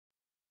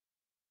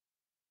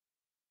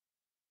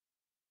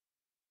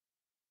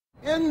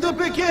In the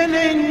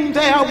beginning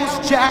there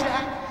was Jack,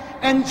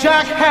 and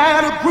Jack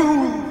had a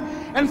groove,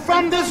 and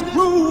from this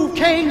groove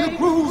came the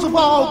grooves of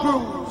all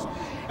grooves.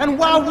 And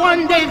while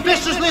one day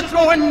viciously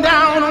throwing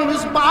down on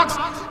his box,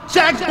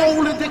 Jack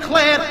boldly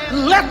declared,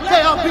 "Let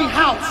there be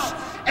house,"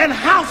 and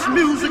house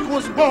music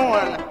was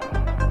born.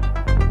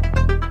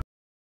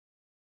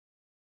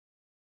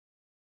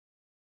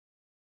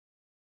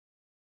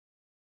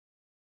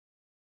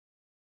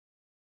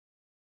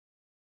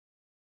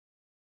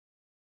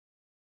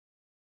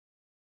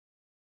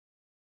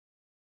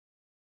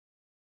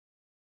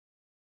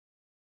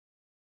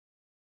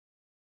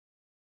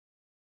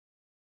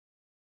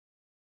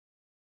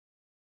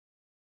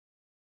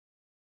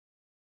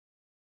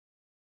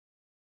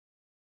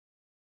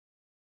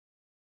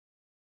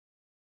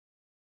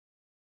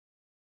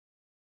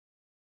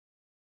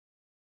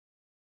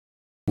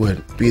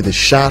 Would be the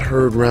shot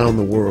heard round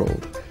the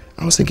world.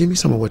 I was saying, give me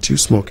some of what you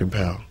smoking,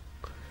 pal,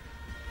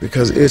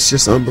 because it's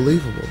just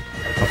unbelievable.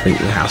 I think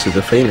the house is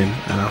a feeling,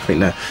 and I think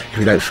that if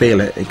you don't feel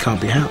it, it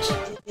can't be house.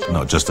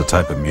 Not just a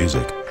type of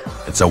music,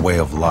 it's a way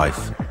of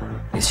life.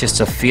 It's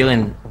just a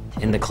feeling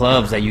in the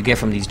clubs that you get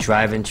from these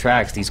drive-in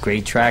tracks, these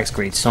great tracks,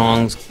 great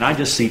songs. And I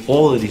just see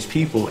all of these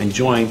people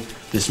enjoying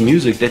this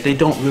music that they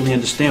don't really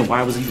understand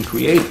why it was even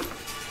created.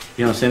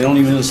 You know what I'm saying? They don't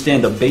even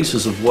understand the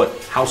basis of what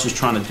house is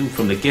trying to do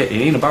from the get.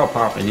 It ain't about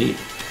popping it.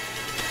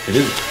 It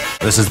isn't.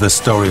 This is the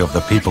story of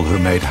the people who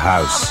made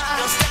house,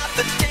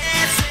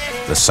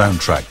 the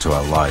soundtrack to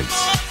our lives.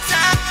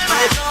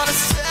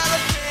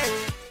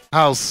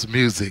 House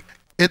music,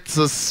 it's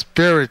a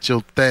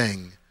spiritual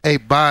thing, a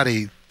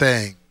body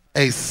thing,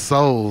 a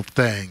soul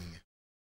thing.